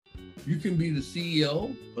You can be the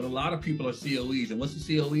CEO, but a lot of people are COEs. And what's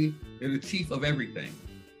the COE? They're the chief of everything.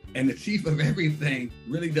 And the chief of everything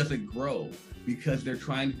really doesn't grow because they're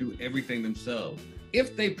trying to do everything themselves.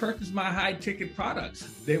 If they purchase my high ticket products,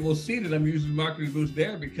 they will see that I'm using Marketing Boost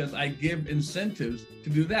there because I give incentives to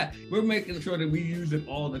do that. We're making sure that we use it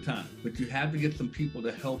all the time, but you have to get some people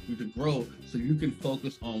to help you to grow so you can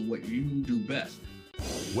focus on what you do best.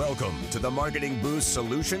 Welcome to the Marketing Boost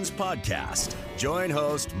Solutions Podcast. Join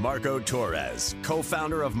host Marco Torres,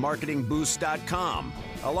 co-founder of MarketingBoost.com,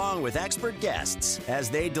 along with expert guests as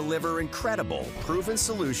they deliver incredible, proven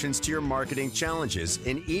solutions to your marketing challenges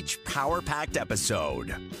in each power-packed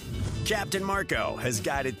episode. Captain Marco has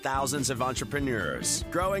guided thousands of entrepreneurs,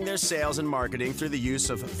 growing their sales and marketing through the use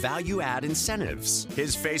of value-add incentives.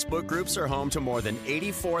 His Facebook groups are home to more than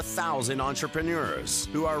 84,000 entrepreneurs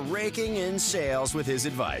who are raking in sales with his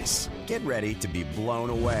advice. Get ready to be blown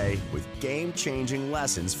away with game-changing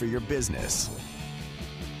lessons for your business.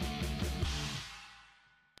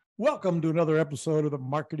 Welcome to another episode of the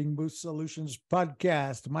Marketing Boost Solutions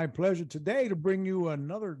Podcast. My pleasure today to bring you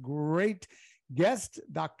another great guest,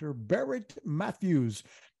 Dr. Barrett Matthews,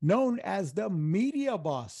 known as the Media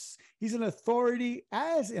Boss. He's an authority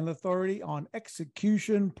on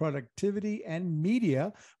execution, productivity, and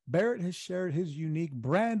media. Barrett has shared his unique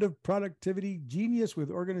brand of productivity genius with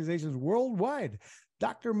organizations worldwide.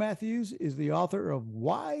 Dr. Matthews is the author of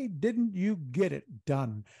Why Didn't You Get It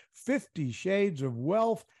Done? 50 Shades of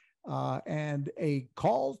Wealth, and a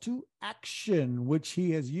call to action, which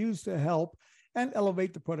he has used to help and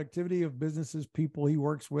elevate the productivity of businesses, people he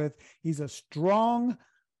works with. He's has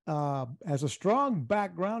a strong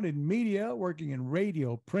background in media, working in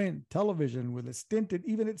radio, print, television, with a stint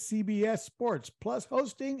even at CBS Sports, plus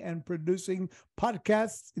hosting and producing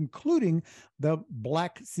podcasts, including the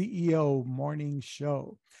Black CEO Morning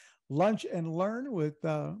Show. Lunch and Learn with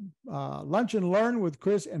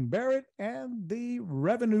Chris and Barrett, and the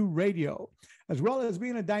Revenue Radio, as well as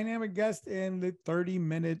being a dynamic guest in the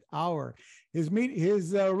 30-minute hour. His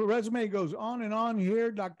resume goes on and on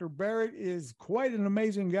here. Dr. Barrett is quite an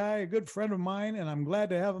amazing guy, a good friend of mine, and I'm glad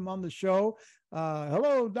to have him on the show.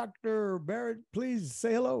 Hello, Dr. Barrett. Please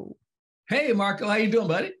say hello. Hey, Marco. How you doing,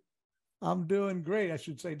 buddy? I'm doing great. I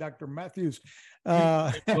should say Dr. Matthews.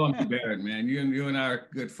 Call me Barrett, man. You and I are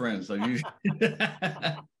good friends. So you.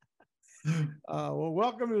 Well,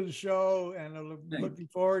 welcome to the show, and I'm looking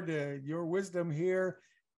forward to your wisdom here.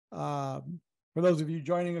 For those of you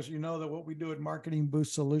joining us, you know that what we do at Marketing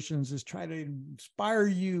Boost Solutions is try to inspire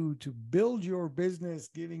you to build your business,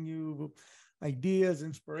 giving you ideas,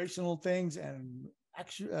 inspirational things, and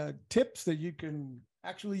tips that you can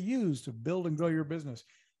actually use to build and grow your business.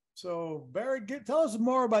 So, Barrett, tell us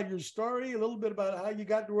more about your story, a little bit about how you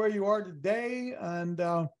got to where you are today, and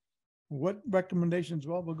what recommendations.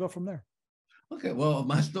 Well, we'll go from there. Okay. Well,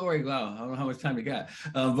 my story. Wow, I don't know how much time you got,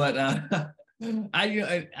 but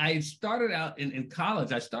I started out in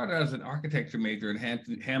college. I started out as an architecture major at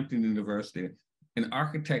Hampton University, and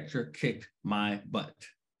architecture kicked my butt.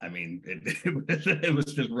 I mean, it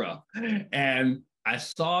was just rough, and I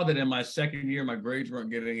saw that in my second year, my grades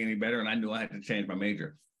weren't getting any better, and I knew I had to change my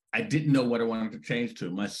major. I didn't know what I wanted to change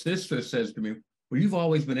to. My sister says to me, well, you've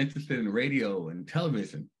always been interested in radio and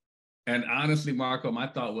television. And honestly, Marco, my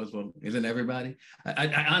thought was, well, isn't everybody?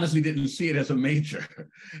 I honestly didn't see it as a major.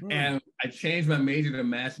 And I changed my major to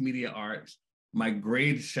mass media arts. My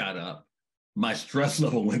grades shot up. My stress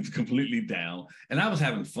level went completely down. And I was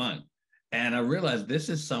having fun. And I realized this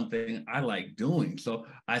is something I like doing. So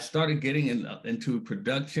I started getting into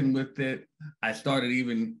production with it. I started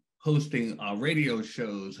even hosting radio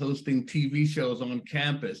shows, hosting TV shows on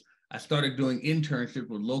campus. I started doing internships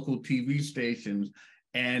with local TV stations,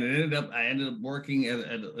 and I ended up working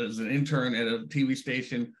as an intern at a TV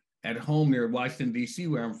station at home near Washington, D.C.,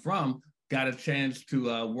 where I'm from. Got a chance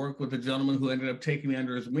to work with a gentleman who ended up taking me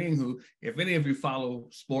under his wing, who, if any of you follow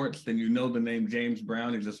sports, then you know the name James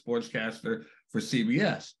Brown. He's a sportscaster for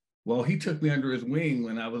CBS. Well, he took me under his wing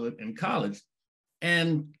when I was in college.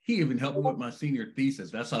 And he even helped me with my senior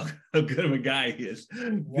thesis. That's how good of a guy he is.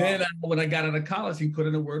 Wow. Then when I got out of college, he put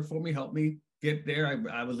in a word for me, helped me get there.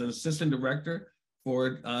 I was an assistant director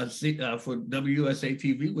for WUSA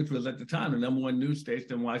TV, which was at the time the #1 news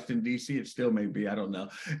station in Washington, D.C. It still may be, I don't know.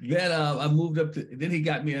 Then I moved up to, then he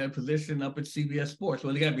got me a position up at CBS Sports.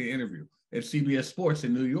 Well, he got me an interview at CBS Sports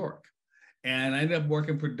in New York. And I ended up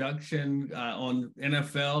working production on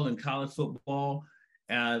NFL and college football.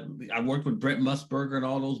 I worked with Brent Musburger and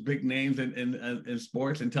all those big names in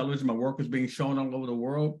sports and television. My work was being shown all over the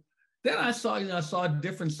world. Then I saw a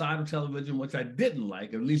different side of television, which I didn't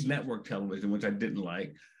like, at least network television, which I didn't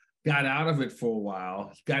like. got out of it for a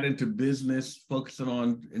while, got into business, focusing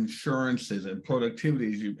on insurances and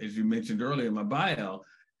productivity, as you mentioned earlier in my bio.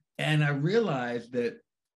 And I realized that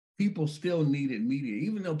people still needed media,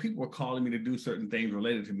 even though people were calling me to do certain things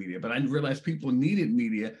related to media. But I realized people needed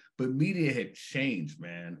media, but media had changed,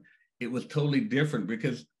 man. It was totally different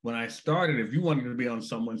because when I started, if you wanted to be on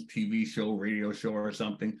someone's TV show, radio show, or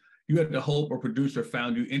something, you had to hope a producer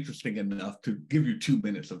found you interesting enough to give you 2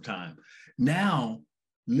 minutes of time. Now,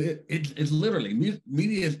 it's literally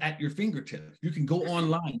media is at your fingertips. You can go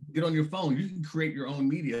online, get on your phone, you can create your own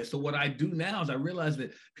media. So what I do now is I realized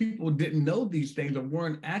that people didn't know these things or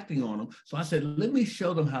weren't acting on them. So I said, let me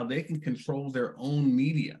show them how they can control their own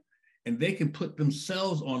media, and they can put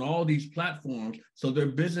themselves on all these platforms so their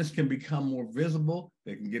business can become more visible.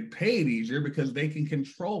 They can get paid easier because they can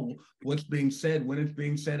control what's being said, when it's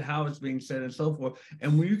being said, how it's being said, and so forth.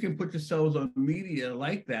 And when you can put yourselves on media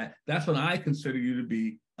like that, that's when I consider you to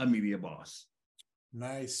be a media boss.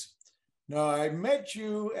 Nice. No, I met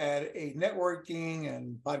you at a networking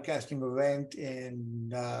and podcasting event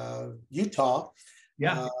in Utah.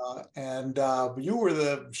 Yeah. And you were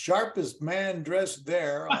the sharpest man dressed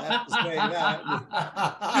there. I have to say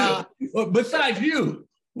that. Well, besides you.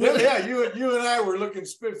 Yeah, you and I were looking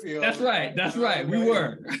spiffy. That's right. That's right. We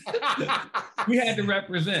were. We had to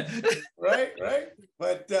represent. Right.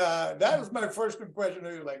 But that was my first impression.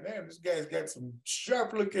 I was like, man, this guy's got some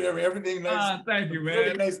sharp look at everything. Nice. Thank you, man.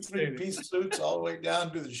 Really nice three-piece suits all the way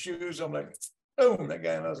down to the shoes. I'm like, boom, that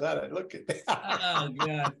guy knows how to look at that. Oh,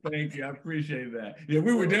 God, thank you. I appreciate that. Yeah,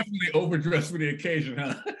 we were definitely overdressed for the occasion,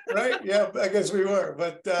 huh? Right? Yeah, I guess we were.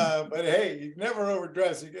 But hey, you never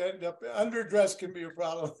overdress. You end up underdressed can be a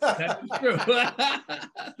problem. That is true.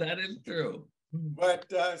 That is true.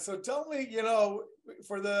 But so tell me,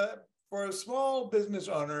 for a small business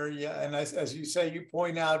owner, yeah, and as you say, you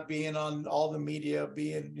point out being on all the media,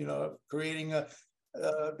 being, creating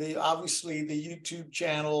obviously the YouTube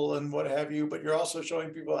channel and what have you, but you're also showing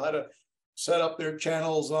people how to set up their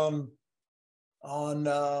channels on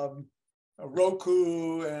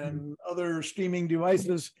Roku and other streaming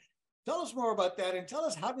devices. Tell us more about that, and tell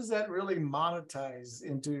us, how does that really monetize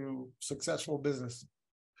into successful business?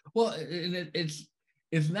 Well,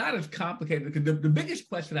 it's not as complicated, because the biggest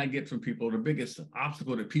question I get from people, the biggest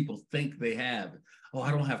obstacle that people think they have,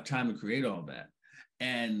 I don't have time to create all that.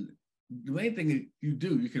 And the main thing you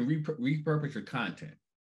do, you can repurpose your content.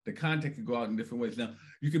 The content can go out in different ways. Now,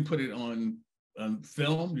 you can put it on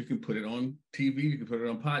film, you can put it on TV, you can put it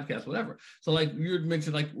on podcasts, whatever. So like you had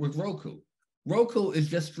mentioned, like with Roku. Roku is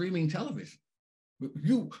just streaming television.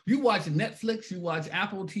 You watch Netflix, you watch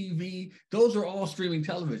Apple TV, those are all streaming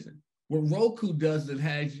television. What Roku does is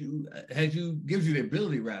gives you the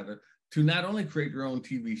ability, rather, to not only create your own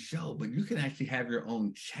TV show, but you can actually have your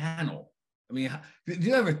own channel. I mean, did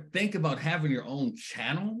you ever think about having your own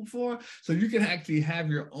channel before? So you can actually have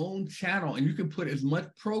your own channel, and you can put as much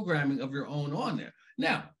programming of your own on there.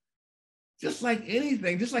 Now, just like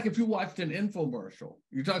anything, just like if you watched an infomercial,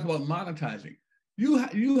 you talk about monetizing.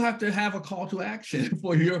 You have to have a call to action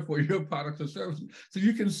for your products and services, so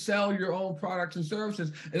you can sell your own products and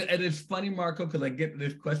services. And it's funny, Marco, because I get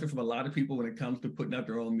this question from a lot of people when it comes to putting out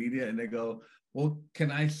their own media, and they go, well,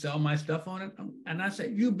 can I sell my stuff on it? And I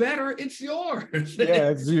say, you better, it's yours.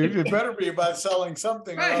 Yeah, it better be about selling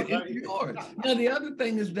something. Right, it's yours. Now, the other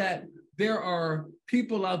thing is that there are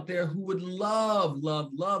people out there who would love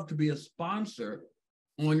to be a sponsor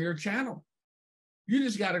on your channel. You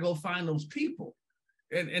just got to go find those people.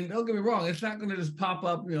 And don't get me wrong, it's not going to just pop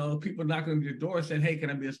up, people knocking on your door saying, hey, can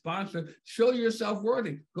I be a sponsor? Show yourself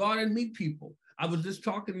worthy. Go out and meet people. I was just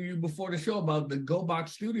talking to you before the show about the GoBox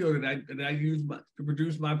studio that I use to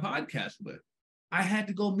produce my podcast with. I had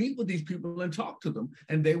to go meet with these people and talk to them,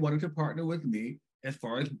 and they wanted to partner with me as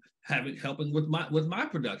far as helping with my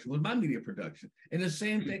production, with my media production. And the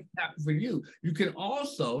same thing happened for you. You can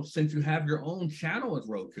also, since you have your own channel with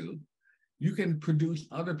Roku, you can produce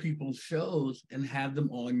other people's shows and have them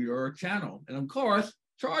on your channel. And of course,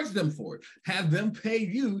 charge them for it. Have them pay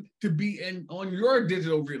you to be on your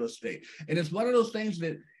digital real estate. And it's one of those things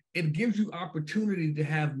that it gives you opportunity to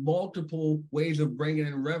have multiple ways of bringing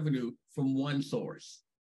in revenue from one source.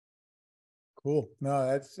 Cool. No,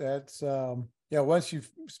 that's once you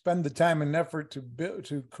spend the time and effort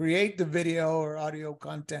to create the video or audio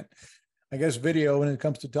content, I guess video when it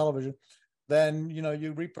comes to television, then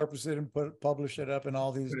you repurpose it and publish it up in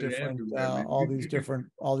all these different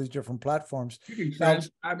platforms. You can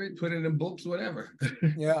transcribe it, put it in books, whatever.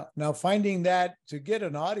 Yeah. Now, finding that to get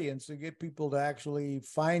an audience, to get people to actually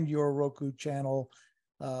find your Roku channel,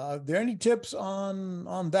 Are there any tips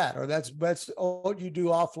on that, or that's what you do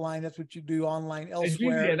offline? That's what you do online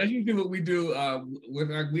elsewhere. That's usually what we do.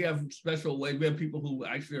 We have special ways. We have people who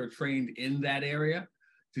actually are trained in that area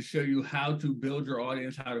to show you how to build your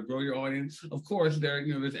audience, how to grow your audience. Of course,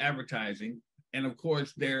 there's advertising, and of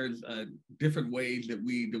course, there's different ways that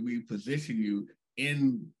we position you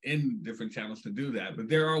in different channels to do that. But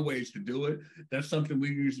there are ways to do it. That's something we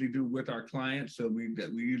usually do with our clients. So we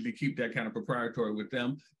usually keep that kind of proprietary with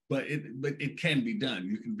them. But it can be done.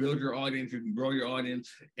 You can build your audience, you can grow your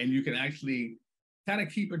audience, and you can actually kind of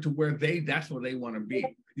keep it to where that's where they want to be.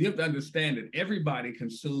 You have to understand that everybody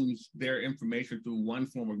consumes their information through one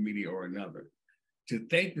form of media or another. To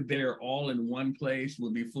think that they're all in one place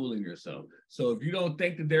would be fooling yourself. So if you don't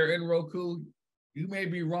think that they're in Roku, you may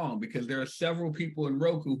be wrong, because there are several people in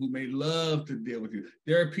Roku who may love to deal with you.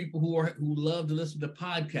 There are people who love to listen to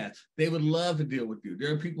podcasts. They would love to deal with you.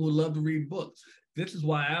 There are people who love to read books. This is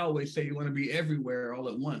why I always say you want to be everywhere all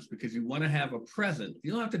at once, because you want to have a presence.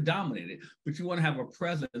 You don't have to dominate it, but you want to have a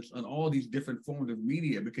presence on all these different forms of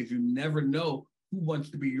media, because you never know who wants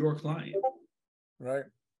to be your client. Right.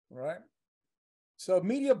 So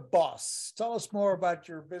Media Boss, tell us more about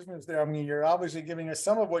your business there. I mean, you're obviously giving us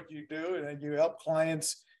some of what you do, and you help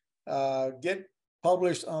clients get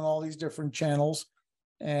published on all these different channels.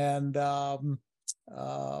 And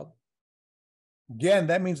again,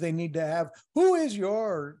 that means they need to have, who is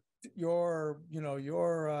your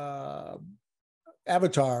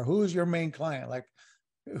avatar? Who is your main client? Like,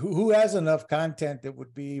 who has enough content that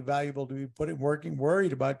would be valuable to be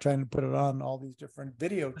worried about trying to put it on all these different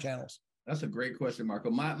video channels? That's a great question,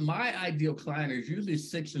 Marco. My ideal client is usually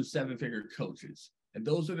 6 and 7 figure coaches. And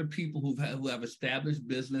those are the people who have established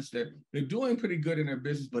business. They're doing pretty good in their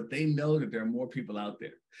business, but they know that there are more people out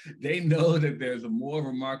there. They know that there's more of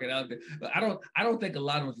a market out there. But I don't think a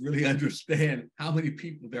lot of us really understand how many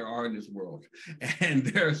people there are in this world. And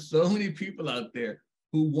there are so many people out there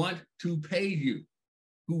who want to pay you,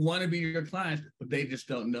 who want to be your clients, but they just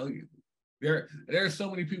don't know you. There are so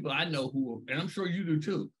many people I know and I'm sure you do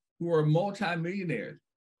too, who are multimillionaires,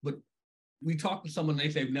 but we talk to someone and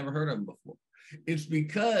they say they've never heard of them before. It's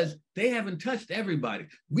because they haven't touched everybody.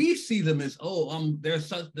 We see them as, they're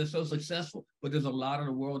so successful, but there's a lot of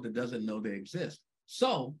the world that doesn't know they exist.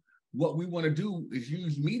 So what we want to do is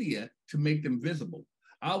use media to make them visible.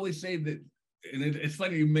 I always say that, and it's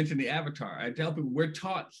funny you mentioned the avatar. I tell people we're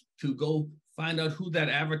taught to go find out who that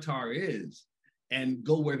avatar is and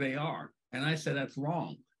go where they are. And I said, that's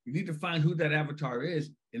wrong. You need to find who that avatar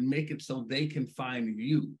is and make it so they can find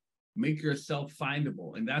you. Make yourself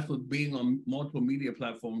findable. And that's what being on multiple media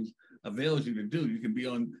platforms avails you to do. You can be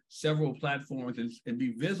on several platforms and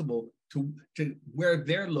be visible to where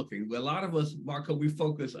they're looking. A lot of us, Marco, we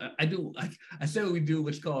focus, I say what we do,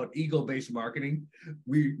 what's called ego-based marketing.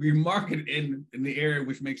 We market in the area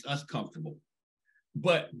which makes us comfortable,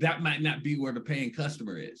 but that might not be where the paying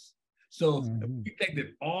customer is. So if you think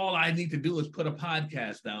that all I need to do is put a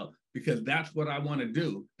podcast out because that's what I want to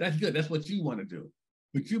do, that's good. That's what you want to do.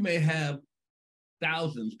 But you may have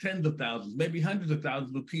thousands, tens of thousands, maybe hundreds of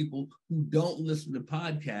thousands of people who don't listen to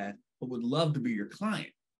podcasts, but would love to be your client.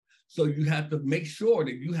 So you have to make sure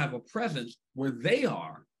that you have a presence where they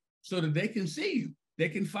are so that they can see you. They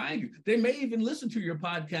can find you. They may even listen to your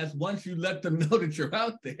podcast once you let them know that you're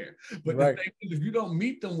out there. But right. The thing is, if you don't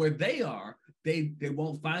meet them where they are, they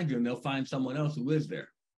won't find you, and they'll find someone else who is there.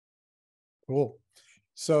 Cool.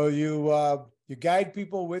 So you guide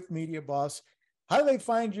people with Media Boss. How do they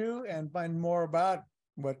find you and find more about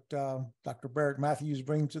what Dr. Barrett Matthews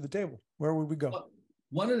brings to the table? Where would we go? Well,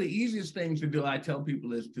 one of the easiest things to do, I tell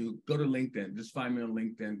people, is to go to LinkedIn. Just find me on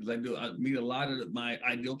LinkedIn, because I meet a lot of my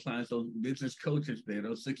ideal clients, those business coaches there,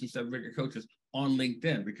 those 6 and 7 figure coaches on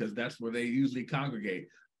LinkedIn, because that's where they usually congregate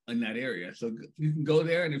in that area. So you can go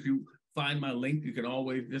there, and if you find my link, you can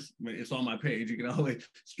always it's on my page. You can always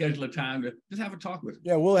schedule a time to just have a talk with me.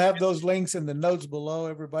 Yeah, we'll have those links in the notes below,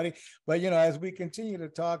 everybody. But, as we continue to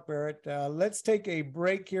talk, Barrett, let's take a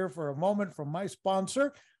break here for a moment from my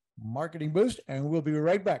sponsor, Marketing Boost, and we'll be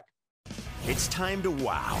right back. It's time to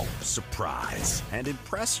wow, surprise, and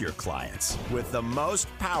impress your clients with the most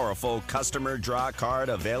powerful customer draw card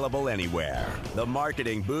available anywhere. The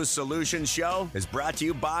Marketing Boost Solutions Show is brought to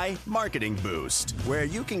you by Marketing Boost, where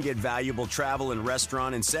you can get valuable travel and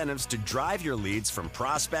restaurant incentives to drive your leads from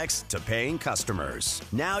prospects to paying customers.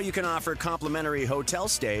 Now you can offer complimentary hotel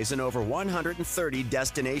stays in over 130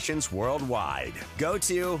 destinations worldwide. Go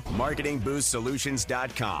to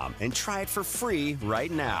marketingboostsolutions.com and try it for free right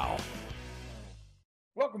now.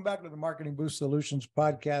 Welcome back to the Marketing Boost Solutions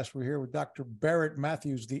podcast. We're here with Dr. Barrett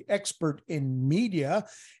Matthews, the expert in media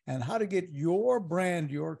and how to get your brand,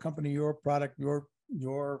 your company, your product,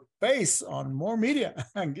 your face on more media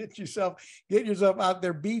and get yourself out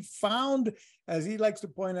there. Be found, as he likes to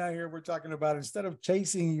point out here. We're talking about, instead of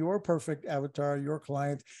chasing your perfect avatar, your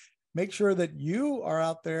client, make sure that you are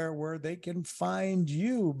out there where they can find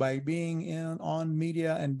you by being on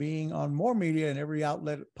media and being on more media in every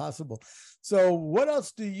outlet possible. So what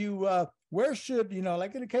else do you, where should,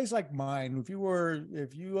 like in a case like mine, if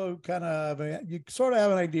you sort of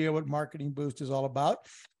have an idea what Marketing Boost is all about,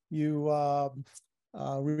 you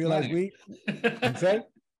realize say,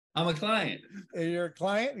 I'm a client. You're a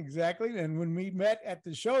client, exactly. And when we met at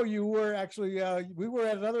the show, you were actually, we were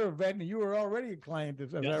at another event and you were already a client,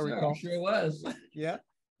 as I recall. Sure was. Yeah.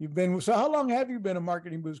 So how long have you been a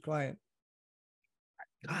Marketing Boost client?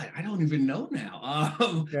 God, I don't even know now.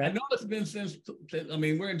 Okay. I know it's been since,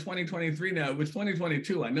 we're in 2023 now. It was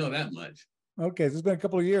 2022. I know that much. Okay. So it's been a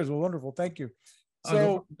couple of years. Well, wonderful. Thank you.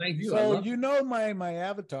 So, thank you. So my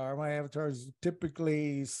avatar. My avatar is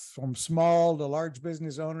typically from small to large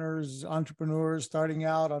business owners, entrepreneurs starting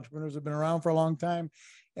out. Entrepreneurs have been around for a long time,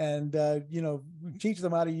 and we teach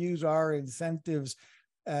them how to use our incentives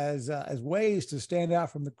as ways to stand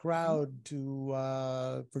out from the crowd,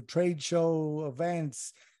 for trade show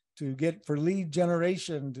events, for lead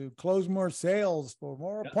generation, to close more sales, for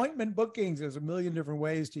more appointment bookings. There's a million different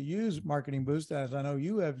ways to use Marketing Boost, as I know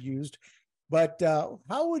you have used. But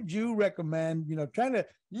how would you recommend,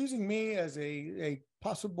 using me as a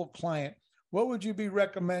possible client, what would you be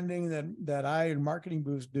recommending that I and Marketing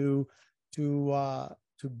Boost do to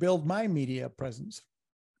build my media presence?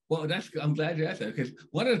 Well, I'm glad you asked that, because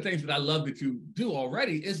one of the things that I love that you do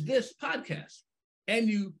already is this podcast, and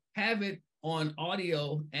you have it on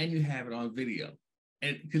audio and you have it on video.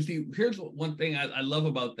 And because here's one thing I love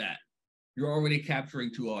about that. You're already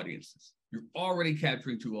capturing two audiences. You're already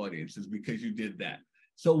capturing two audiences because you did that.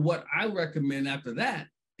 So what I recommend after that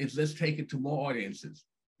is let's take it to more audiences,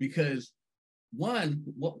 because one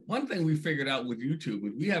thing we figured out with YouTube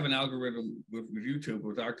is we have an algorithm with YouTube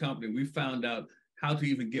with our company. We found out how to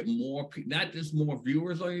even get more, not just more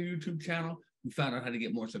viewers on your YouTube channel. We found out how to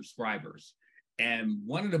get more subscribers. And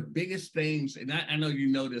one of the biggest things, and I know you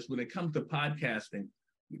know this, when it comes to podcasting,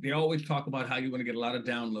 they always talk about how you want to get a lot of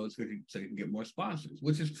downloads so you can get more sponsors,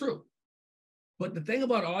 which is true. But the thing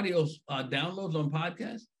about audio downloads on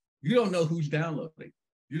podcasts, you don't know who's downloading.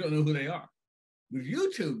 You don't know who they are. With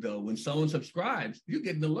YouTube, though, when someone subscribes, you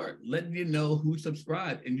get an alert letting you know who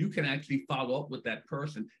subscribed, and you can actually follow up with that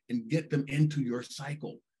person and get them into your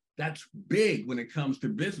cycle. That's big when it comes to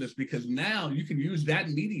business, because now you can use that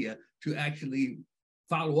media to actually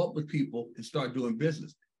follow up with people and start doing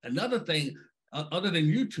business. Another thing, other than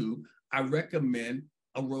YouTube, I recommend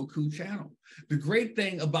a Roku channel. The great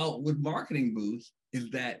thing with Marketing Boost is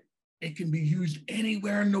that it can be used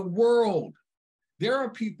anywhere in the world. There are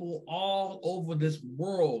people all over this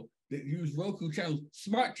world that use Roku channels.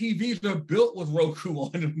 Smart TVs are built with Roku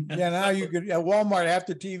on them. Yeah, now you could at Walmart, half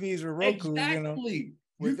the TVs are Roku. Exactly.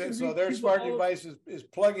 So their smart device is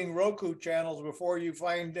plugging Roku channels before you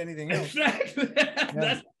find anything else. Exactly.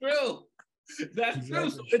 That's true. That's true.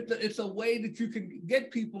 So it's a way that you can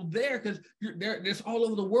get people there, because there's all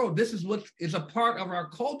over the world. This is what is a part of our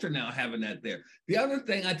culture now, having that there. The other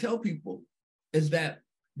thing I tell people is that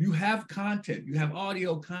you have content, you have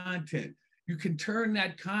audio content. You can turn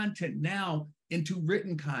that content now into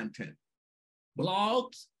written content,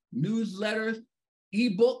 blogs, newsletters,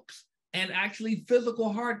 ebooks, and actually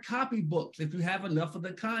physical hard copy books if you have enough of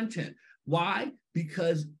the content. Why?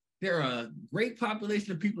 Because there are a great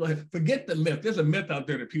population of people. Forget the myth. There's a myth out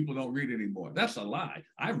there that people don't read anymore. That's a lie.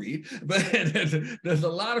 I read, but there's a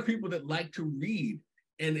lot of people that like to read,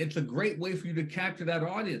 and it's a great way for you to capture that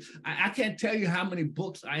audience. I can't tell you how many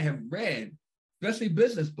books I have read, especially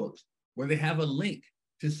business books, where they have a link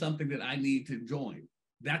to something that I need to join.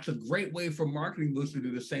 That's a great way for Marketing Boost to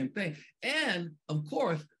do the same thing. And of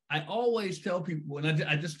course, I always tell people, and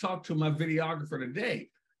I just talked to my videographer today,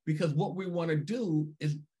 because what we want to do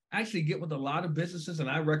is actually get with a lot of businesses, and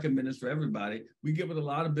I recommend this for everybody. We get with a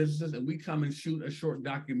lot of businesses and we come and shoot a short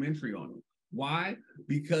documentary on them. Why?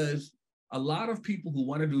 Because a lot of people who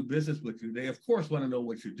want to do business with you, they of course want to know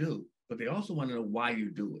what you do, but they also want to know why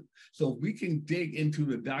you do it. So if we can dig into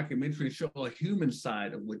the documentary and show a human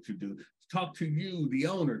side of what you do, talk to you, the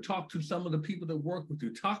owner, talk to some of the people that work with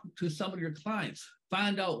you, talk to some of your clients,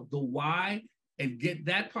 find out the why, and get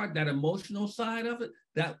that part, that emotional side of it,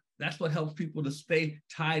 that's what helps people to stay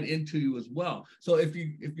tied into you as well. So if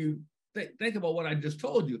you think about what I just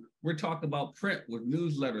told you. We're talking about print with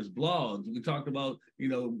newsletters, blogs. We talked about,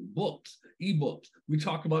 books, ebooks. We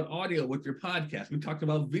talked about audio with your podcast. We talked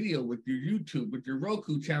about video with your YouTube, with your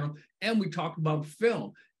Roku channel, and we talked about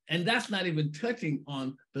film. And that's not even touching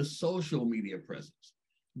on the social media presence,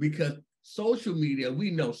 because social media,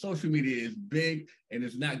 we know social media is big and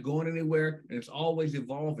it's not going anywhere and it's always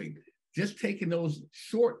evolving. Just taking those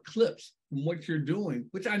short clips from what you're doing,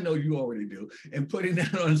 which I know you already do, and putting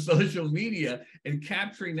that on social media and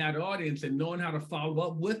capturing that audience and knowing how to follow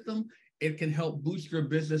up with them, it can help boost your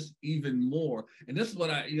business even more. And this is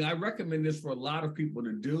what I recommend this for a lot of people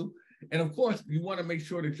to do. And of course, you want to make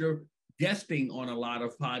sure that you're guesting on a lot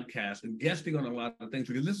of podcasts and guesting on a lot of things,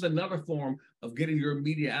 because this is another form of getting your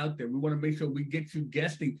media out there. We want to make sure we get you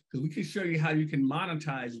guesting, because we can show you how you can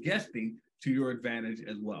monetize guesting to your advantage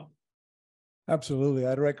as well. Absolutely.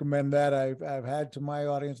 I'd recommend that. I've had to my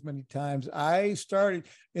audience many times. I started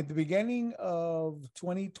at the beginning of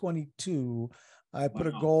 2022. I put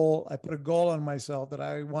a goal on myself that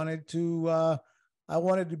I wanted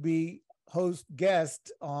to be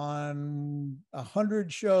guest on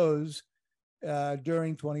 100 shows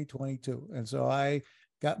during 2022. And so I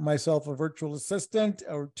got myself a virtual assistant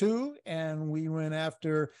or two, and we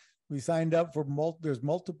signed up for there's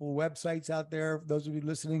multiple websites out there. Those of you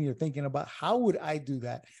listening, you're thinking about, how would I do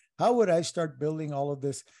that? How would I start building all of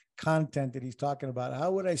this content that he's talking about?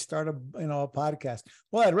 How would I start a podcast?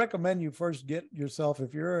 Well, I'd recommend you first get yourself,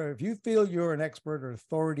 if you feel you're an expert or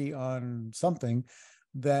authority on something,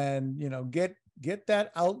 then get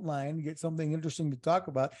that outline, get something interesting to talk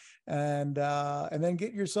about, and then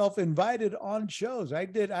get yourself invited on shows. I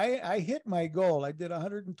hit my goal. I did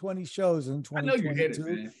 120 shows in 2022. I know you hit it,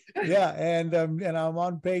 man. Yeah, and I'm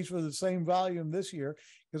on pace for the same volume this year,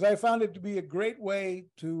 because I found it to be a great way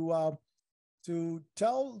to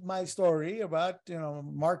tell my story about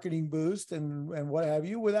marketing boost and what have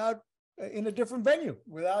you, without in a different venue,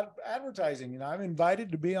 without advertising. I'm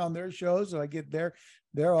invited to be on their shows, so I get their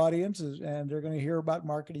audiences, and they're going to hear about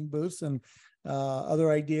marketing boosts and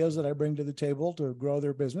other ideas that I bring to the table to grow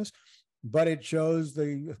their business. But it shows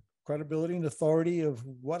the credibility and authority of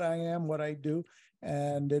what I am, what I do,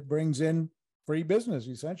 and it brings in free business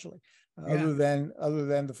essentially. Yeah. Other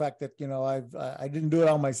than the fact that I didn't do it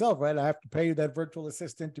all myself, right? I have to pay that virtual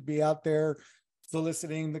assistant to be out there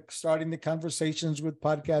soliciting, starting the conversations with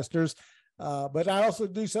podcasters. But I also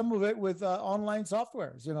do some of it with online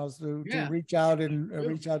softwares, to reach out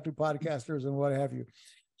to podcasters and what have you.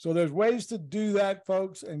 So there's ways to do that,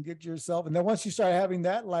 folks, and get yourself. And then once you start having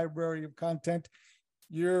that library of content,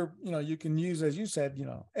 you can use, as you said,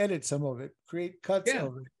 edit some of it, create cuts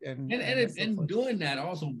of it. And doing that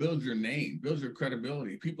also builds your name, builds your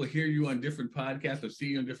credibility. People hear you on different podcasts or see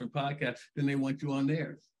you on different podcasts, then they want you on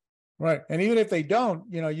theirs. Right. And even if they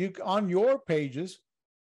don't, you on your pages,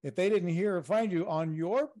 if they didn't hear or find you on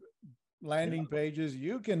your landing pages,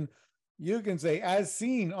 you can say, as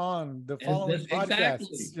seen on the following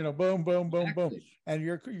podcasts, boom, boom, boom, boom. And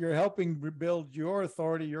you're helping rebuild your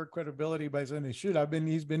authority, your credibility by saying,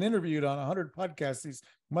 he's been interviewed on 100 podcasts. He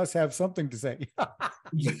must have something to say.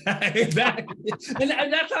 Exactly.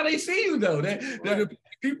 And that's how they see you, though.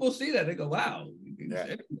 People see that. They go, wow.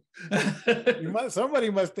 Yeah.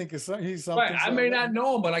 Somebody must think he's something. Right. I may not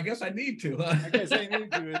know him, but I guess I need to. I guess I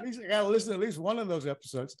need to. At least I got to listen to at least one of those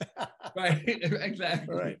episodes. Right.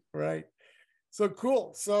 Exactly. Right. So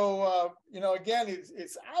cool. So, again,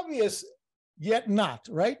 it's obvious, yet not,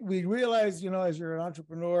 right? We realize, as you're an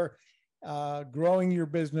entrepreneur, growing your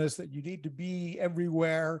business, that you need to be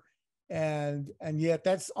everywhere. And yet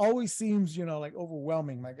that's always seems, like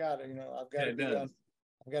overwhelming. My God,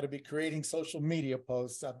 I've got to be creating social media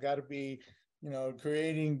posts. I've got to be,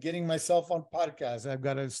 getting myself on podcasts. I've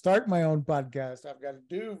got to start my own podcast. I've got to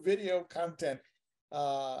do video content.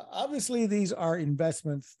 Obviously, these are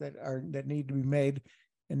investments that need to be made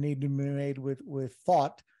and need to be made with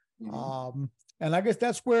thought. Mm-hmm. And I guess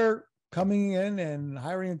that's where coming in and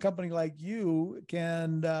hiring a company like you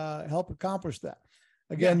can help accomplish that.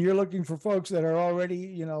 Again, you're looking for folks that are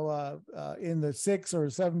already, in the 6 or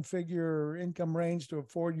 7 figure income range to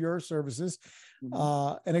afford your services.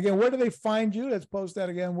 Mm-hmm. And again, where do they find you? Let's post that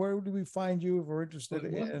again. Where do we find you if we're interested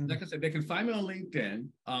in? Like I said, they can find me on LinkedIn.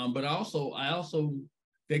 But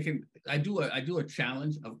I do a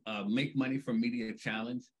challenge of make money from media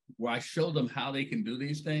challenge, where I show them how they can do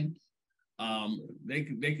these things. They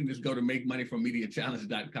can just go to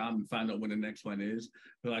makemoneyfrommediachallenge.com and find out when the next one is.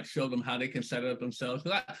 So I show them how they can set it up themselves.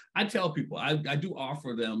 Because I tell people, I do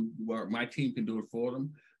offer them where my team can do it for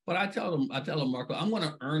them. But I tell them, Marco, I'm going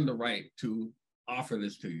to earn the right to offer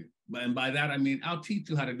this to you. And by that, I mean, I'll teach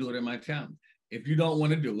you how to do it in my challenge. If you don't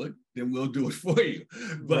want to do it, then we'll do it for you.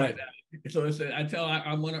 But Right. so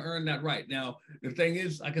I want to earn that right. Now, the thing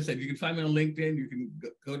is, like I said, you can find me on LinkedIn. You can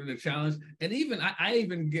go to the challenge. And even I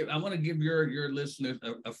want to give your listeners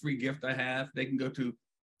a free gift I have. They can go to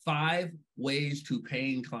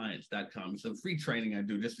 5waystoPayingClients.com. It's a free training I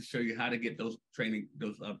do just to show you how to get those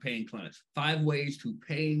paying clients.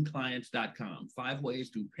 5waystoPayingClients.com.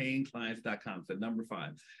 5waystoPayingClients.com. It's the number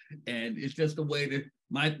 5. And it's just a way to,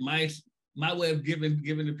 my way of giving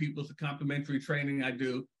to people is a complimentary training I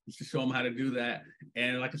do is to show them how to do that.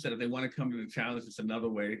 And like I said, if they want to come to the challenge, it's another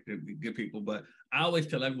way to give people. But I always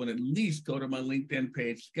tell everyone, at least go to my LinkedIn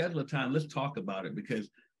page, schedule a time, let's talk about it, because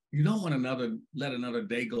you don't want let another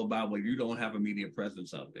day go by where you don't have a media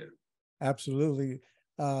presence out there. Absolutely.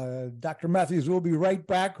 Dr. Matthews, we'll be right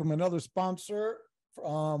back from another sponsor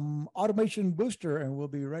from Automation Booster, and we'll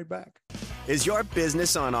be right back. Is your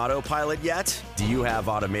business on autopilot yet? Do you have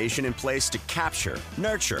automation in place to capture,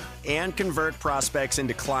 nurture, and convert prospects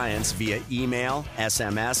into clients via email,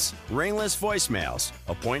 SMS, ringless voicemails,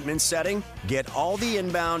 appointment setting? Get all the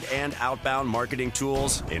inbound and outbound marketing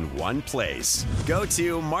tools in one place. Go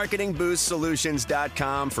to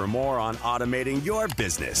marketingboostsolutions.com for more on automating your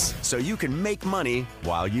business so you can make money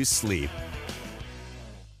while you sleep.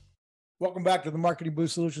 Welcome back to the Marketing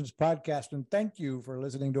Boost Solutions podcast, and thank you for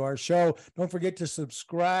listening to our show. Don't forget to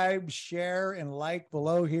subscribe, share, and like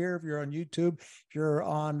below here if you're on YouTube. If you're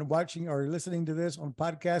on watching or listening to this on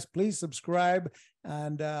podcast, please subscribe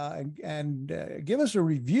and give us a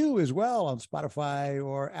review as well on Spotify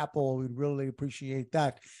or Apple. We'd really appreciate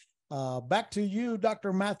that. Back to you,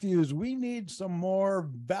 Dr. Matthews. We need some more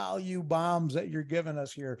value bombs that you're giving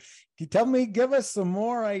us here. Can you give us some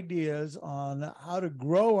more ideas on how to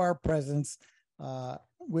grow our presence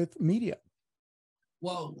with media?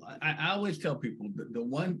 Well, I always tell people the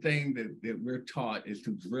one thing that we're taught is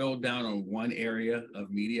to drill down on one area of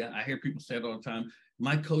media. I hear people say it all the time.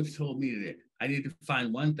 My coach told me that I need to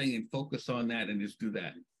find one thing and focus on that and just do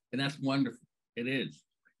that. And that's wonderful. It is.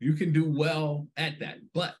 You can do well at that,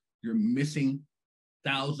 but you're missing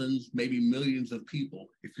thousands, maybe millions of people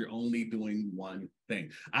if you're only doing one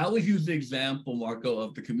thing. I always use the example, Marco,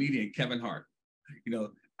 of the comedian Kevin Hart. You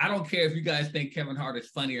know, I don't care if you guys think Kevin Hart is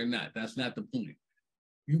funny or not. That's not the point.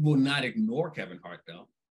 You will not ignore Kevin Hart, though.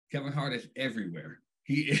 Kevin Hart is everywhere.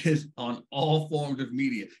 He is on all forms of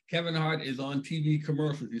media. Kevin Hart is on TV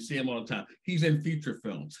commercials. You see him all the time. He's in feature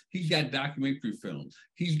films. He's got documentary films.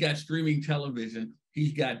 He's got streaming television.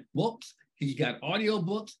 He's got books. He's got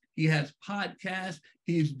audiobooks. He has podcasts.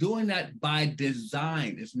 He's doing that by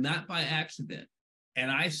design. It's not by accident. And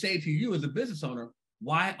I say to you as a business owner,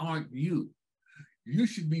 why aren't you? You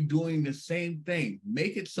should be doing the same thing.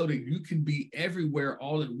 Make it so that you can be everywhere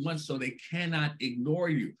all at once so they cannot ignore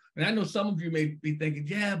you. And I know some of you may be thinking,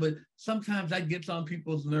 yeah, but sometimes that gets on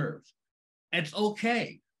people's nerves. It's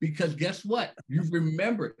okay, because guess what? You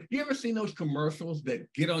remember. You ever seen those commercials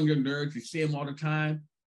that get on your nerves? You see them all the time,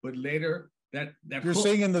 but later that you're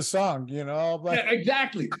singing the song, you know. But yeah,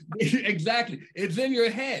 exactly. Exactly. It's in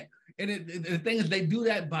your head. And the thing is, they do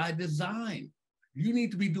that by design. You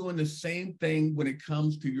need to be doing the same thing when it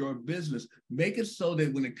comes to your business. Make it so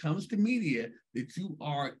that when it comes to media, that you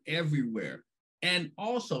are everywhere. And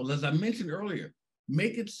also, as I mentioned earlier,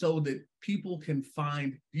 make it so that people can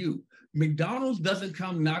find you. McDonald's doesn't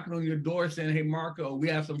come knocking on your door saying, hey, Marco, we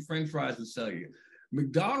have some French fries to sell you.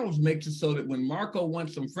 McDonald's makes it so that when Marco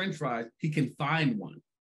wants some French fries, he can find one.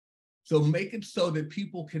 So make it so that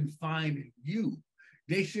people can find you.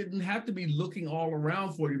 They shouldn't have to be looking all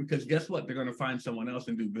around for you, because guess what? They're going to find someone else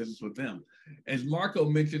and do business with them. As Marco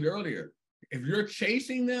mentioned earlier, if you're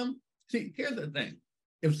chasing them, see, here's the thing.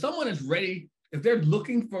 If someone is ready, if they're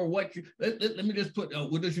looking for what you, let me just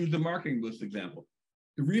we'll just use the Marketing Boost example.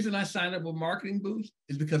 The reason I signed up with Marketing Boost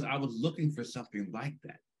is because I was looking for something like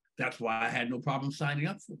that. That's why I had no problem signing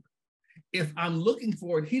up for it. If I'm looking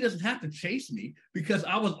for it, he doesn't have to chase me because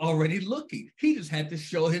I was already looking. He just had to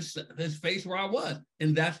show his face where I was.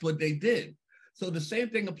 And that's what they did. So the same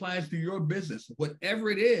thing applies to your business.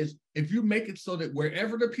 Whatever it is, if you make it so that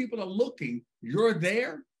wherever the people are looking, you're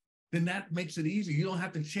there, then that makes it easy. You don't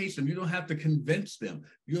have to chase them. You don't have to convince them.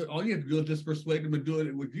 All you have to do is just persuade them to do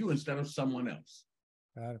it with you instead of someone else.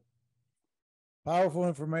 Got it. Powerful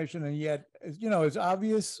information. And yet, you know, it's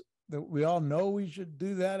obvious that we all know we should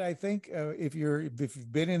do that. I think if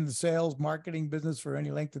you've been in the sales marketing business for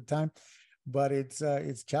any length of time, but it's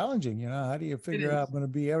challenging. You know, how do you figure out I'm going to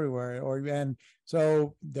be everywhere? And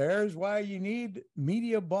so there's why you need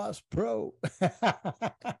Media Boss Pro.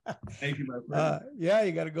 Thank you, my friend. Yeah,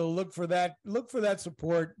 you got to go look for that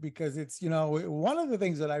support, because it's, you know, one of the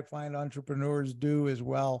things that I find entrepreneurs do as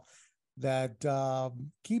well that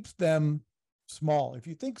keeps them small. If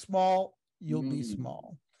you think small, you'll be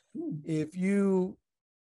small. If you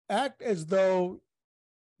act as though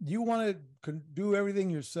you want to do everything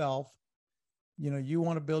yourself, you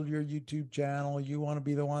want to build your YouTube channel, you want to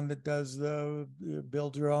be the one that does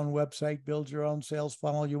build your own website, build your own sales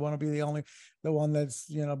funnel, you want to be the one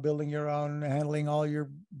that's, building your own,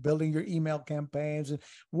 building your email campaigns and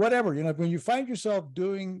whatever, when you find yourself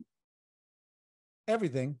doing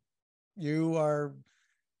everything, you're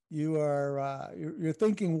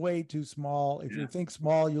thinking way too small. If you think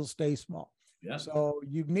small, you'll stay small. Yeah. So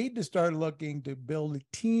you need to start looking to build a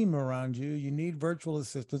team around you. You need virtual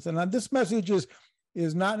assistants. And this message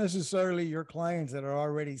is not necessarily your clients that are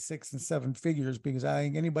already 6 and 7 figures, because I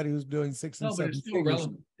think anybody who's doing 6 and 7 figures,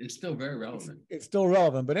 relevant. It's still very relevant. It's still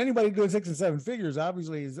relevant. But anybody doing 6 and 7 figures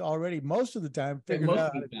obviously is already most of the time figured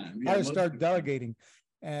out how to start delegating.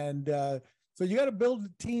 And so you got to build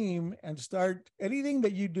a team and start anything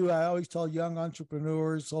that you do. I always tell young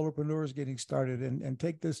entrepreneurs, solopreneurs getting started, and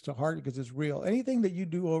take this to heart because it's real. Anything that you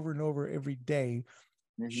do over and over every day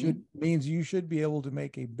means you should be able to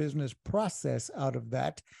make a business process out of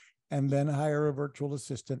that, and then hire a virtual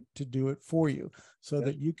assistant to do it for you, so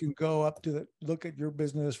that you can go up to look at your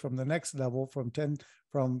business from the next level, from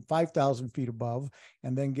 5,000 feet above,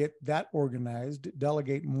 and then get that organized,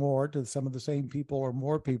 delegate more to some of the same people or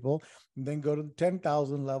more people, and then go to the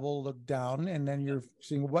 10,000 level, look down, and then you're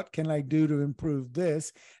seeing, what can I do to improve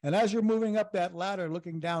this? And as you're moving up that ladder,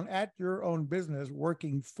 looking down at your own business,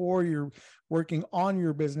 working on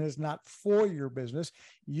your business, not for your business,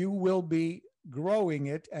 you will be growing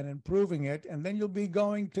it and improving it. And then you'll be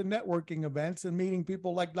going to networking events and meeting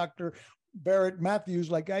people like Dr. Barrett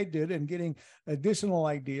Matthews, like I did, and getting additional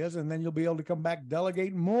ideas. And then you'll be able to come back,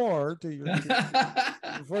 delegate more to your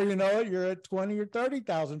before you know it, you're at 20 or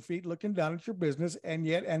 30,000 feet looking down at your business,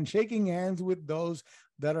 and shaking hands with those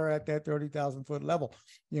that are at that 30,000 foot level,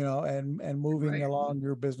 and moving along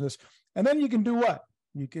your business. And then you can do what?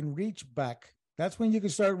 You can reach back. That's when you can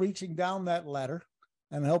start reaching down that ladder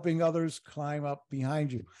and helping others climb up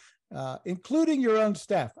behind you, including your own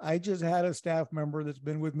staff. I just had a staff member that's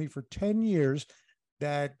been with me for 10 years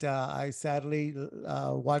that I sadly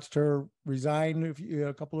watched her resign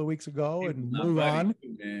a couple of weeks ago and move on.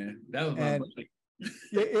 Man, that was my buddy.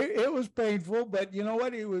 It was painful, but you know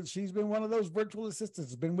what? She's been one of those virtual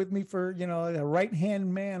assistants. Been with me for, a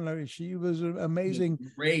right-hand man. She was amazing.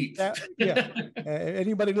 Great.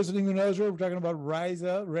 Anybody listening who knows her, we're talking about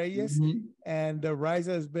Riza Reyes. And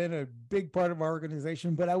Riza has been a big part of our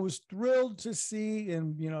organization, but I was thrilled to see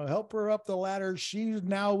and, help her up the ladder. She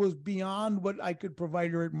now was beyond what I could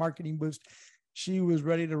provide her at Marketing Boost. She was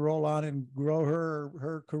ready to roll on and grow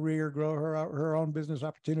her career, grow her own business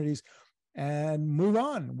opportunities, and move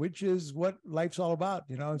on, which is what life's all about,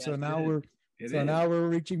 And yes, so now we're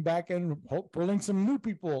reaching back and pulling some new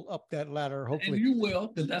people up that ladder. Hopefully, and you will,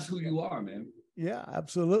 because that's who you are, man. Yeah,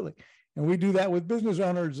 absolutely. And we do that with business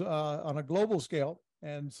owners on a global scale.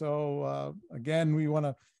 And so again, we want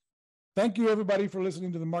to thank you, everybody, for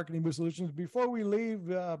listening to the Marketing Boost Solutions. Before we leave,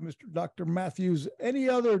 Mr. Dr. Matthews, any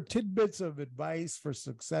other tidbits of advice for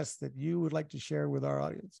success that you would like to share with our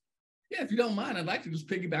audience? Yeah, if you don't mind, I'd like to just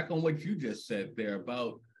piggyback on what you just said there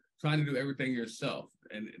about trying to do everything yourself.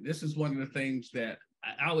 And this is one of the things that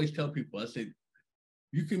I always tell people. I said,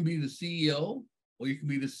 you can be the CEO or you can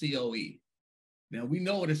be the COE. Now, we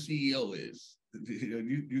know what a CEO is.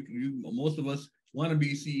 Most of us want to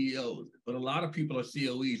be CEOs, but a lot of people are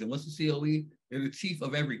COEs. And what's the COE? They're the chief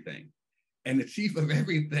of everything. And the chief of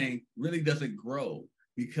everything really doesn't grow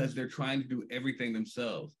because they're trying to do everything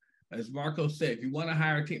themselves. As Marco said, if you want to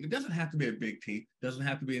hire a team, it doesn't have to be a big team, it doesn't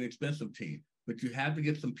have to be an expensive team, but you have to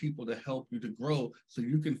get some people to help you to grow so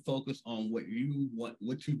you can focus on what you want,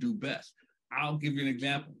 what you do best. I'll give you an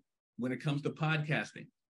example. When it comes to podcasting,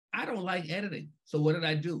 I don't like editing. So what did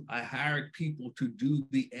I do? I hired people to do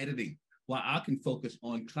the editing while I can focus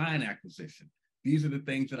on client acquisition. These are the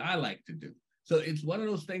things that I like to do. So it's one of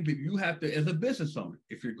those things that you have to, as a business owner,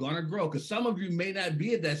 if you're going to grow, because some of you may not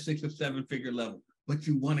be at that 6 or 7 figure level, but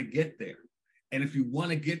you want to get there. And if you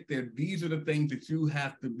want to get there, these are the things that you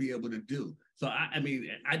have to be able to do. So,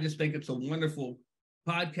 I just think it's a wonderful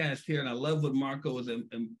podcast here. And I love what Marco is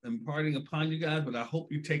imparting upon you guys, but I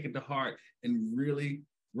hope you take it to heart and really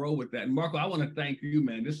grow with that. And Marco, I want to thank you,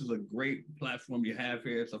 man. This is a great platform you have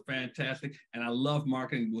here. It's a fantastic, and I love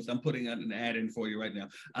Marketing Boost. I'm putting an ad in for you right now.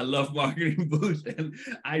 I love Marketing Boost, and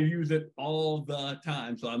I use it all the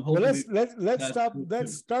time. So I'm hoping. Well, let's stop.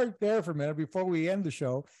 Let's start there for a minute before we end the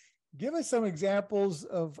show. Give us some examples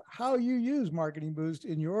of how you use Marketing Boost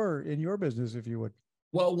in your business, if you would.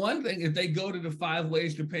 Well, one thing, if they go to the 5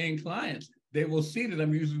 ways to paying clients, they will see that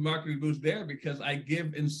I'm using Marketing Boost there because I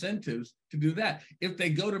give incentives to do that. If they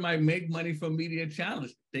go to my Make Money from Media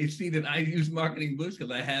Challenge, they see that I use Marketing Boost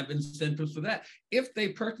because I have incentives for that. If they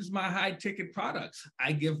purchase my high ticket products,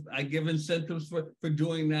 I give incentives for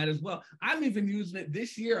doing that as well. I'm even using it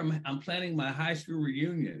this year. I'm planning my high school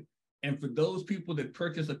reunion. And for those people that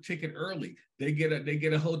purchase a ticket early, they get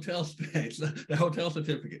a hotel stay, the hotel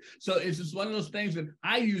certificate. So it's just one of those things that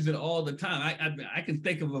I use it all the time. I can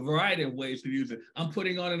think of a variety of ways to use it. I'm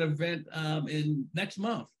putting on an event in next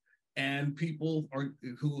month, and people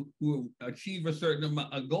who achieve a certain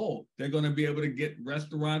goal, they're going to be able to get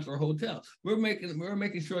restaurants or hotels. We're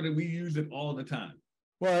making sure that we use it all the time.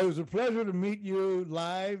 Well, it was a pleasure to meet you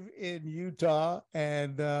live in Utah,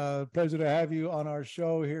 and pleasure to have you on our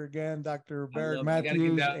show here again, Dr. Barrett Matthews. We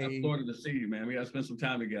got to get down to Florida to see you, man. We got to spend some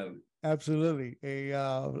time together. Absolutely, a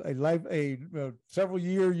several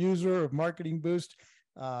year user of Marketing Boost,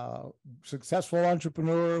 successful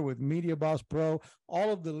entrepreneur with Media Boss Pro.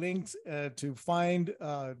 All of the links to find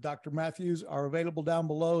Dr. Matthews are available down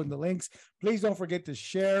below in the links. Please don't forget to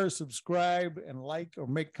share, subscribe, and like or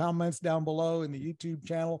make comments down below in the YouTube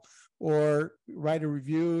channel, or write a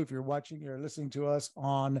review if you're watching or listening to us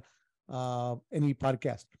on any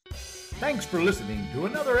podcast. Thanks for listening to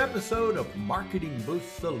another episode of Marketing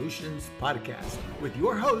Boost Solutions Podcast with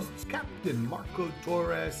your hosts, Captain Marco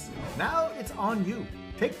Torres. Now it's on you.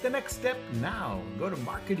 Take the next step now. Go to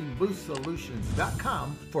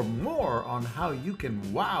marketingboostsolutions.com for more on how you can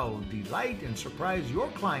wow, delight, and surprise your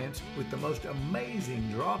clients with the most amazing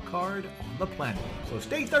draw card on the planet. So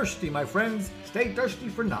stay thirsty, my friends. Stay thirsty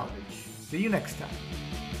for knowledge. See you next time.